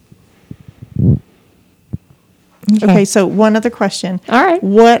 Okay, so one other question. All right.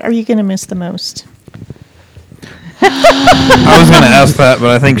 What are you going to miss the most? I was going to ask that, but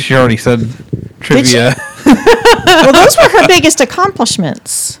I think she already said trivia. Well, those were her biggest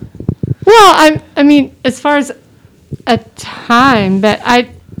accomplishments. Well, I mean, as far as a time, but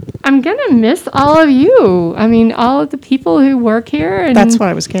I'm gonna miss all of you. I mean, all of the people who work here. And That's what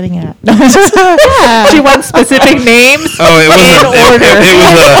I was getting at. yeah. She wants specific names. Oh, it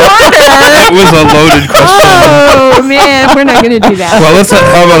was a loaded question. Oh man, we're not gonna do that. Well,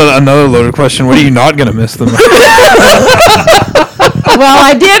 how about another loaded question? What are you not going to miss the most? Well,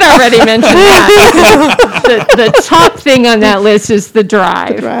 I did already mention that. The top thing on that list is the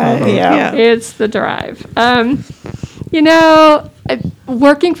drive. Yeah. It's the drive.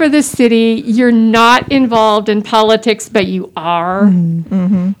 Working for the city, you're not involved in politics, but you are.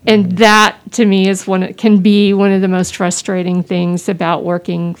 And that, to me, can be one of the most frustrating things about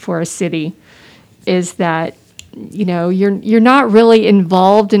working for a city, is that, you're not really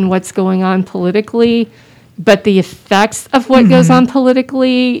involved in what's going on politically, but the effects of what goes on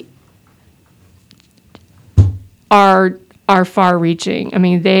politically are far-reaching. I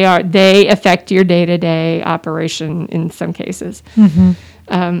mean, they affect your day-to-day operation in some cases.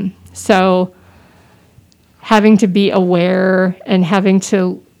 So having to be aware and having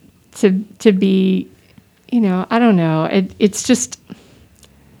to be, I don't know. It's just,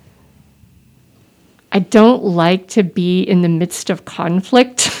 I don't like to be in the midst of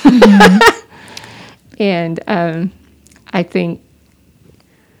conflict. And I think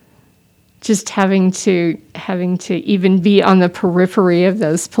just having to even be on the periphery of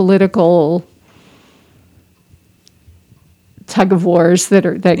those political tug of wars that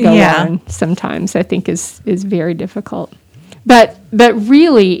go on sometimes, I think is very difficult. But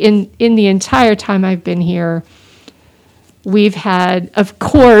really, in the entire time I've been here, we've had, of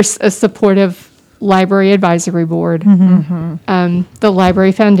course, a supportive Library Advisory Board, the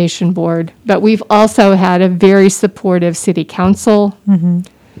Library Foundation Board, but we've also had a very supportive City Council.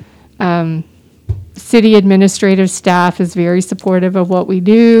 City administrative staff is very supportive of what we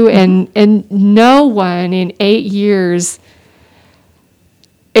do, and no one in 8 years,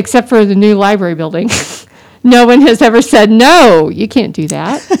 except for the new library building, no one has ever said, no, you can't do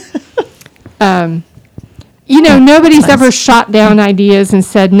that. Nobody's ever shot down ideas and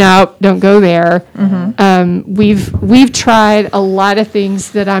said, no, don't go there. We've tried a lot of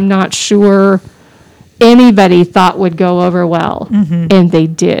things that I'm not sure anybody thought would go over well, and they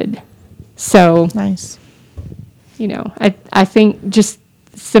did. So, Nice. I think just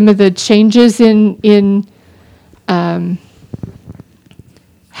some of the changes in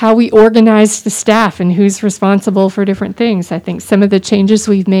how we organize the staff and who's responsible for different things. I think some of the changes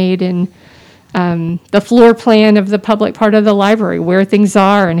we've made in the floor plan of the public part of the library, where things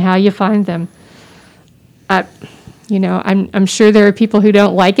are and how you find them. I'm sure there are people who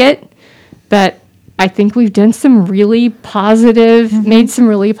don't like it, but I think we've done some really positive, made some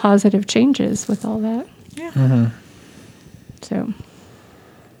really positive changes with all that. Yeah. So.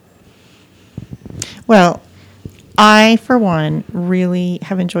 Well, I, for one, really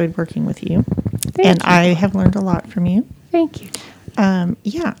have enjoyed working with you. Thank you. I have learned a lot from you. Thank you.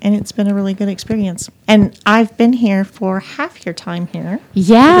 Yeah, and it's been a really good experience. And I've been here for half your time here.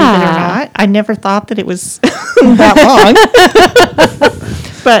 Yeah. Believe it or not. I never thought that it was that long.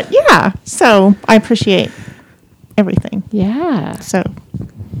 But yeah, so I appreciate everything. Yeah. So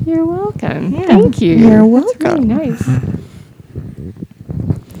You're welcome. Thank you. You're That's really welcome. nice.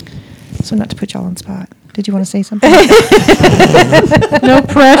 So not to put y'all on the spot. Did you want to say something? No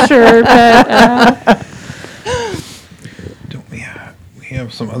pressure, but Don't we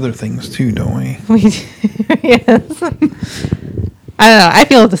have some other things too, don't we? We do. Yes. I don't know. I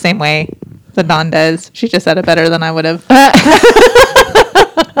feel the same way that Dawn does. She just said it better than I would have.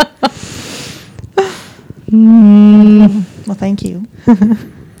 Well, thank you. I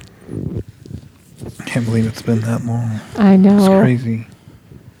can't believe it's been that long. I It's know. crazy.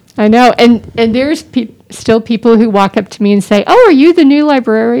 I know. And there's still people who walk up to me and say, "Oh, are you the new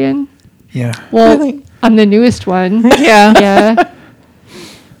librarian?" Yeah. Well, Really? I'm the newest one. Yeah. Yeah.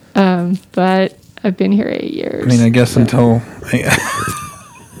 But I've been here 8 years. I mean, I guess until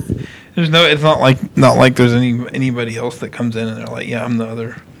there's no, it's not like there's anybody else that comes in and they're like, yeah, I'm the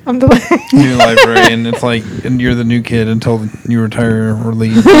other I'm the new librarian. It's like, and you're the new kid until you retire or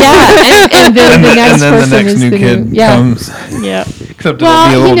leave. Yeah, and then the next and then the person next is new the kid new. Yeah. comes. Yeah. Except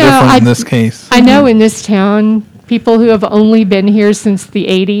Well, it'll be a little you know, different in I- this case. I know in this town, people who have only been here since the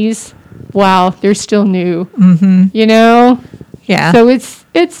 80s, wow, they're still new. Mm-hmm. You know? Yeah. So it's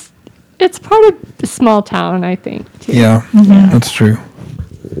part of a small town, I think, too. Yeah, that's true.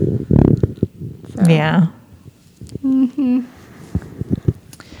 Yeah.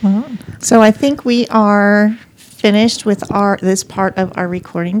 So I think we are finished with this part of our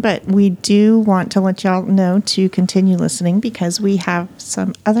recording, but we do want to let y'all know to continue listening because we have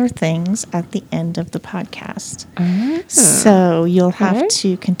some other things at the end of the podcast. So you'll have Okay.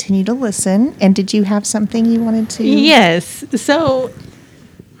 to continue to listen. And did you have something you wanted to? Yes. So,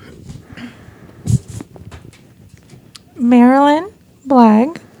 Marilyn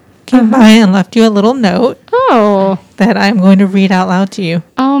Blagg came by and left you a little note Oh. that I'm going to read out loud to you.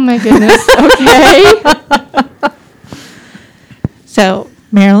 Oh, my goodness. Okay. So,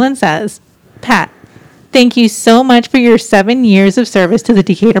 Marilyn says, Pat, thank you so much for your 7 years of service to the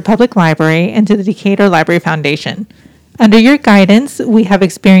Decatur Public Library and to the Decatur Library Foundation. Under your guidance, we have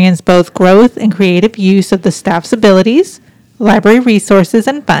experienced both growth and creative use of the staff's abilities, library resources,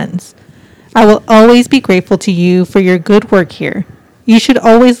 and funds. I will always be grateful to you for your good work here. You should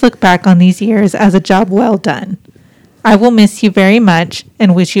always look back on these years as a job well done. I will miss you very much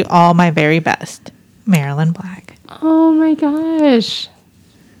and wish you all my very best. Marilyn Blagg. Oh, my gosh.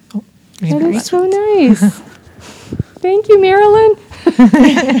 That Very is so nice. Thank you, Marilyn.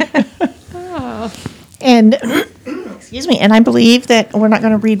 And excuse me, and I believe that we're not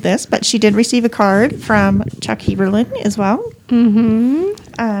going to read this, but she did receive a card from Chuck Heberlin as well.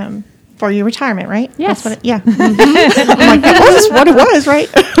 Mm-hmm. For your retirement, right? Yes. That's what yeah. I'm like, that was what it was, right?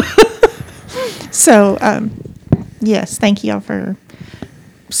 So, yes, thank you all for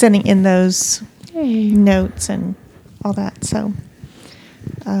sending in those Hey. notes and all that. So,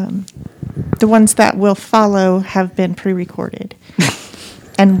 the ones that will follow have been pre-recorded.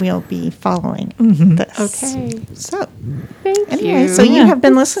 And we'll be following this. Okay. So, Thank anyway, you. so you have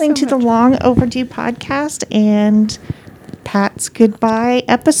been listening so to the Long Overdue podcast and Pat's goodbye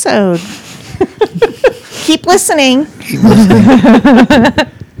episode. Keep listening. Keep listening.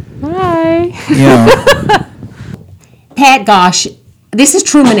 Bye. Yeah. Pat, gosh, this is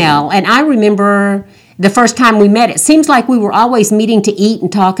Trumanelle, and I remember the first time we met. It seems like we were always meeting to eat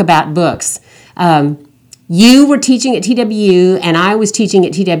and talk about books. You were teaching at TWU, and I was teaching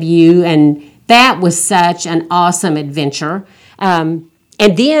at TWU, and that was such an awesome adventure. And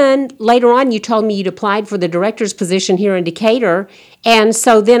then later on, you told me you'd applied for the director's position here in Decatur, and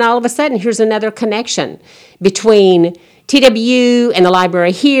so then all of a sudden, here's another connection between TWU and the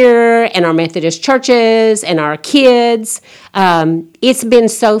library here and our Methodist churches and our kids. It's been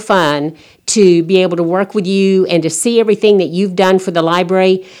so fun to be able to work with you and to see everything that you've done for the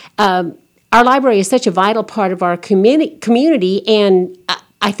library. Our library is such a vital part of our community, and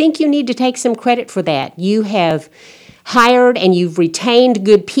I think you need to take some credit for that. You have hired and you've retained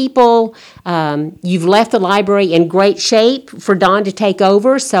good people. You've left the library in great shape for Dawn to take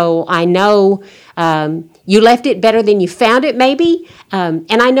over, so I know you left it better than you found it, maybe.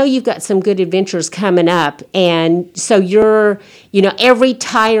 And I know you've got some good adventures coming up, and so you're, every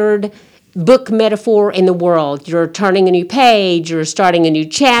tired book metaphor in the world. You're turning a new page, you're starting a new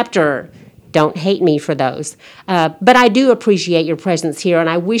chapter. Don't hate me for those. But I do appreciate your presence here, and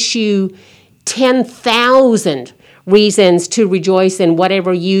I wish you 10,000 reasons to rejoice in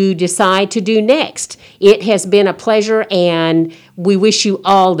whatever you decide to do next. It has been a pleasure, and we wish you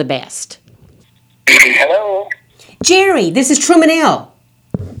all the best. Hello. Jerry, this is Trumanelle.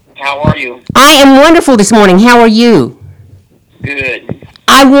 How are you? I am wonderful this morning. How are you? Good.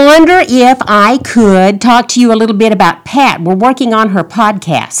 I wonder if I could talk to you a little bit about Pat. We're working on her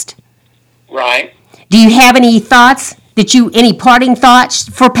podcast. Right. Do you have any thoughts? Any parting thoughts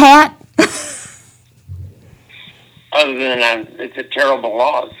for Pat? Other than it's a terrible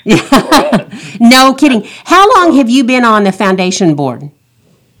loss. No kidding. How long have you been on the foundation board?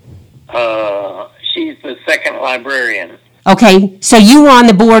 She's the second librarian. Okay, so you were on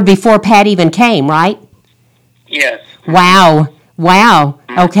the board before Pat even came, right? Yes. Wow.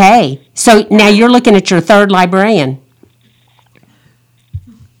 Okay. So now you're looking at your third librarian.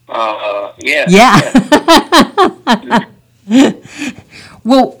 Yes. Yeah.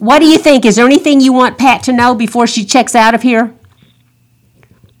 Well, what do you think? Is there anything you want Pat to know before she checks out of here?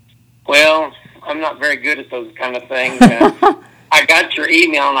 Well, I'm not very good at those kind of things. I got your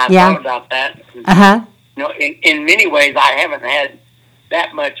email and I Yeah. thought about that. Uh-huh. You know, in many ways, I haven't had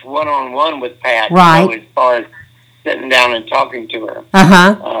that much one-on-one with Pat. Right. You know, as far as sitting down and talking to her.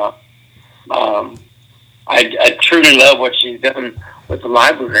 Uh-huh. I truly love what she's done with the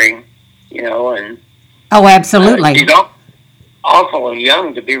library, you know, and Oh, absolutely. she's awful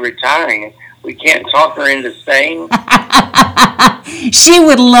young to be retiring. We can't talk her into staying. She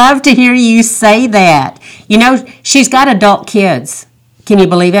would love to hear you say that. You know, she's got adult kids. Can you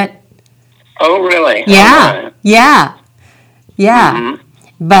believe it? Oh, really? Yeah. Oh, Yeah. Mhm.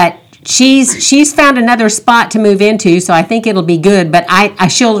 But she's found another spot to move into, so I think it'll be good. But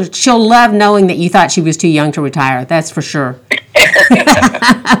she'll love knowing that you thought she was too young to retire. That's for sure.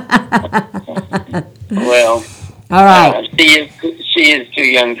 Well, All right. she is too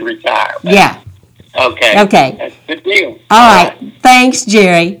young to retire. But Yeah. Okay. Okay. That's a good deal. All right. Thanks,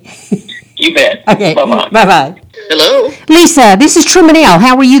 Jerry. You bet. Okay. Bye-bye. Bye-bye. Hello. Lisa, this is Trumanelle.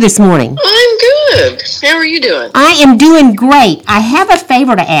 How are you this morning? I'm good. How are you doing? I am doing great. I have a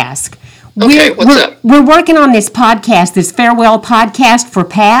favor to ask. Okay, what's up? We're working on this podcast, this farewell podcast for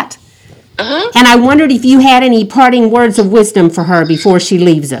Pat. Uh-huh. And I wondered if you had any parting words of wisdom for her before she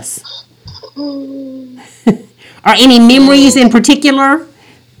leaves us. Or any memories in particular?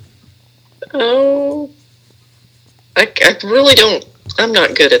 Oh, I really don't. I'm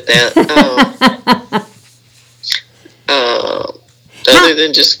not good at that. Other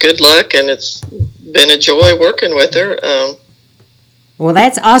than just good luck, and it's been a joy working with her. Well,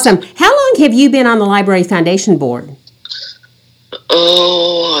 that's awesome. How long have you been on the Library Foundation Board?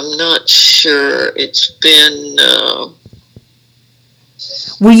 Oh, I'm not sure. It's been.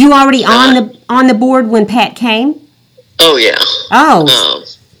 Were you already on the board when Pat came? Oh yeah. Oh.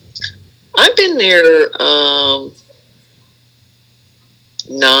 I've been there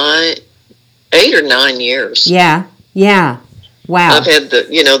 8 or 9 years. Yeah. Wow. I've had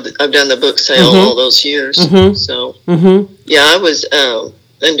I've done the book sale all those years. So yeah, I was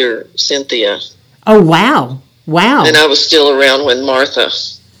under Cynthia. Oh, wow. And I was still around when Martha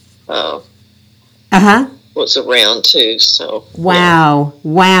was around too. So Wow.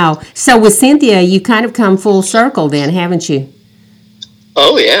 So with Cynthia, you kind of come full circle then, haven't you?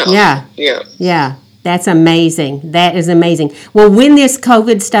 Oh yeah. Yeah. That's amazing. That is amazing. Well, when this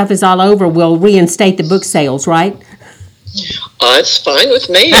COVID stuff is all over, we'll reinstate the book sales, right? It's fine with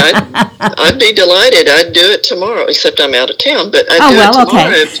me. I'd be delighted. I'd do it tomorrow, except I'm out of town. But I'd do it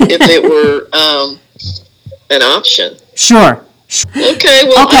tomorrow if it were an option. Sure. Okay.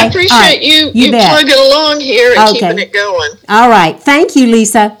 Well, I appreciate you plugging along here and keeping it going. All right. Thank you,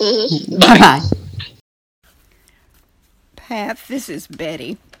 Lisa. Bye-bye. Pat, this is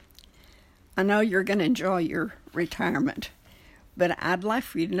Betty. I know you're going to enjoy your retirement, but I'd like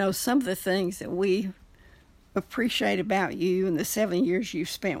for you to know some of the things that we appreciate about you and the 7 years you've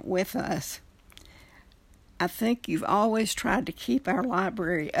spent with us. I think you've always tried to keep our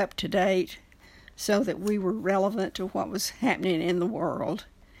library up to date so that we were relevant to what was happening in the world,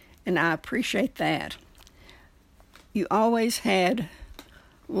 and I appreciate that. You always had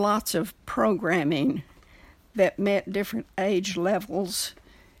lots of programming that met different age levels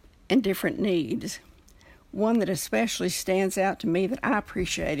and different needs. One that especially stands out to me that I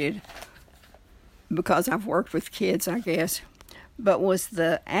appreciated, because I've worked with kids, I guess, but was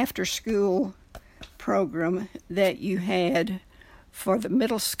the after-school program that you had for the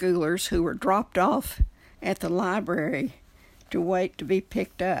middle schoolers who were dropped off at the library to wait to be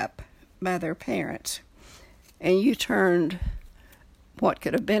picked up by their parents. And you turned what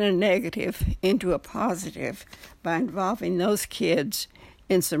could have been a negative into a positive by involving those kids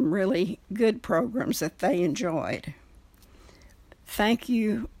in some really good programs that they enjoyed. Thank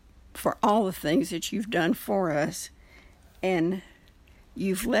you for all the things that you've done for us, and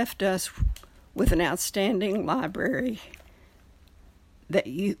you've left us with an outstanding library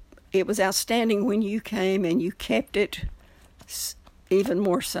it was outstanding when you came, and you kept it even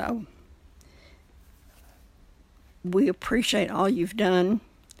more so. We appreciate all you've done.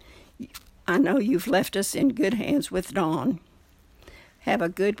 I know you've left us in good hands with Dawn. Have a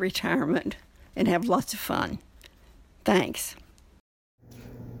good retirement and have lots of fun. Thanks.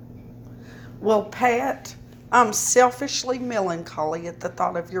 Well, Pat, I'm selfishly melancholy at the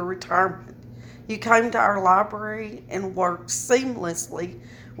thought of your retirement. You came to our library and worked seamlessly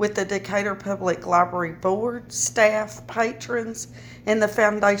with the Decatur Public Library Board, staff, patrons, and the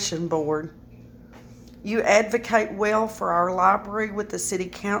Foundation Board. You advocate well for our library with the City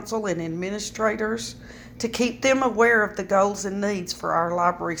Council and administrators to keep them aware of the goals and needs for our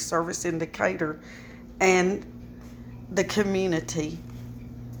library service in Decatur and the community.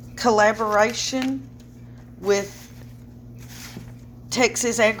 Collaboration with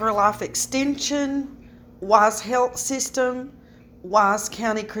Texas AgriLife Extension, Wise Health System, Wise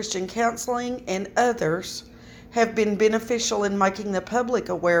County Christian Counseling, and others have been beneficial in making the public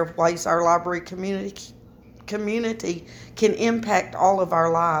aware of ways our library community can impact all of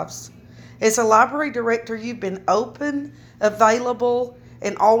our lives. As a library director, you've been open, available,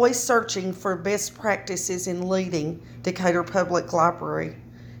 and always searching for best practices in leading Decatur Public Library.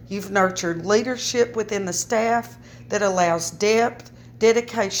 You've nurtured leadership within the staff that allows depth,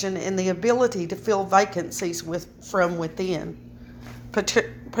 dedication, and the ability to fill vacancies from within.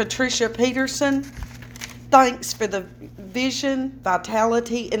 Patricia Peterson, thanks for the vision,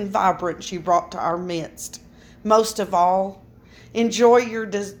 vitality, and vibrance you brought to our midst. Most of all, enjoy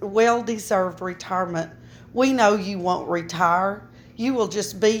your well-deserved retirement. We know you won't retire. You will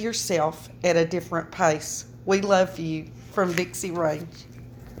just be yourself at a different pace. We love you. From Dixie Range.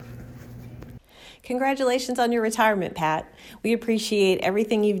 Congratulations on your retirement, Pat. We appreciate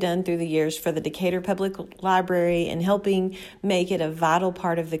everything you've done through the years for the Decatur Public Library and helping make it a vital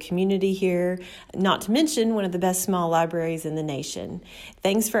part of the community here, not to mention one of the best small libraries in the nation.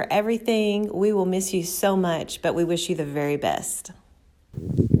 Thanks for everything. We will miss you so much, but we wish you the very best.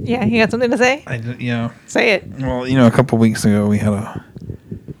 Yeah, you got something to say? Say it. Well, a couple weeks ago we had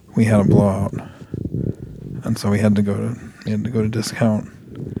a blowout, and so we had to go to discount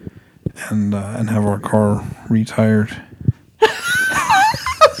and have our car retired.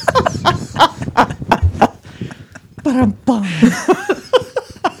 But I'm bummed.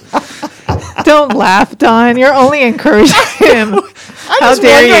 Don't laugh, Don. You're only encouraging him. How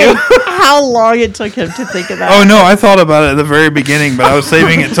dare you? How long it took him to think of that. Oh, no, I thought about it at the very beginning, but I was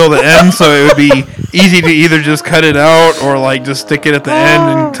saving it till the end so it would be easy to either just cut it out or just stick it at the end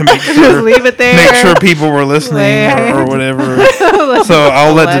and to make sure, just leave it there. Make sure people were listening or whatever. So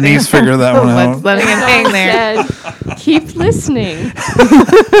I'll let Denise figure that one out. Letting him hang there. Keep listening.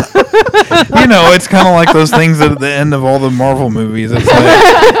 It's kind of like those things at the end of all the Marvel movies. It's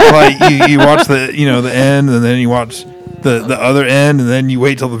like you watch the end, and then you watch the other end, and then you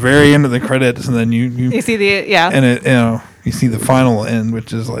wait till the very end of the credits, and then you see the and you see the final end,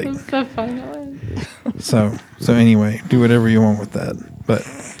 which is like the final end. So anyway, do whatever you want with that, but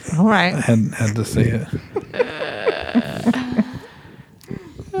all right, I had to say it.